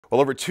Well,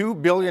 over $2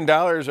 billion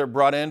are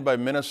brought in by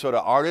Minnesota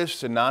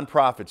artists and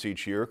nonprofits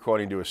each year,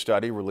 according to a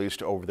study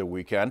released over the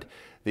weekend.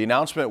 The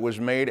announcement was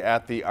made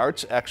at the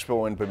Arts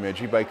Expo in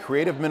Bemidji by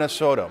Creative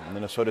Minnesota,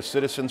 Minnesota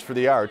Citizens for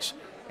the Arts,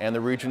 and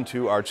the Region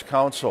 2 Arts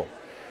Council.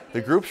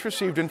 The groups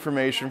received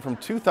information from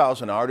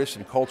 2,000 artists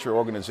and culture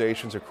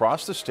organizations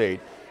across the state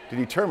to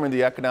determine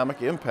the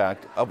economic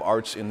impact of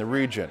arts in the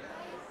region.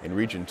 In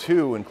Region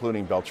 2,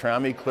 including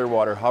Beltrami,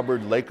 Clearwater,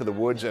 Hubbard, Lake of the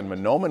Woods, and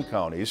Monoman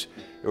counties,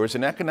 there was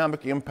an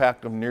economic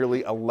impact of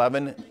nearly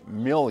 $11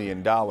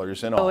 million in all.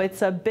 So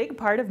it's a big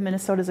part of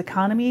Minnesota's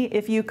economy.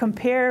 If you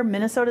compare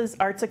Minnesota's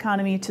arts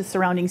economy to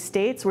surrounding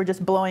states, we're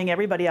just blowing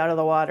everybody out of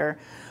the water.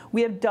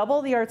 We have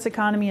double the arts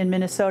economy in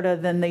Minnesota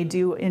than they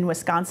do in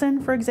Wisconsin,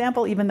 for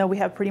example, even though we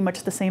have pretty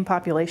much the same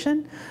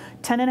population.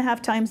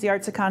 10.5 times the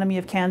arts economy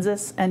of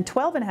Kansas and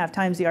 12.5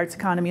 times the arts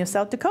economy of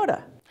South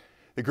Dakota.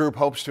 The group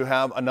hopes to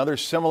have another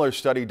similar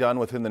study done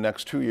within the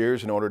next 2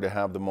 years in order to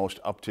have the most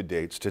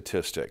up-to-date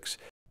statistics.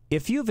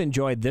 If you've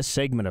enjoyed this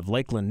segment of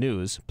Lakeland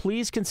News,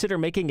 please consider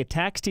making a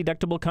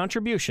tax-deductible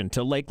contribution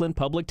to Lakeland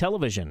Public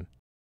Television.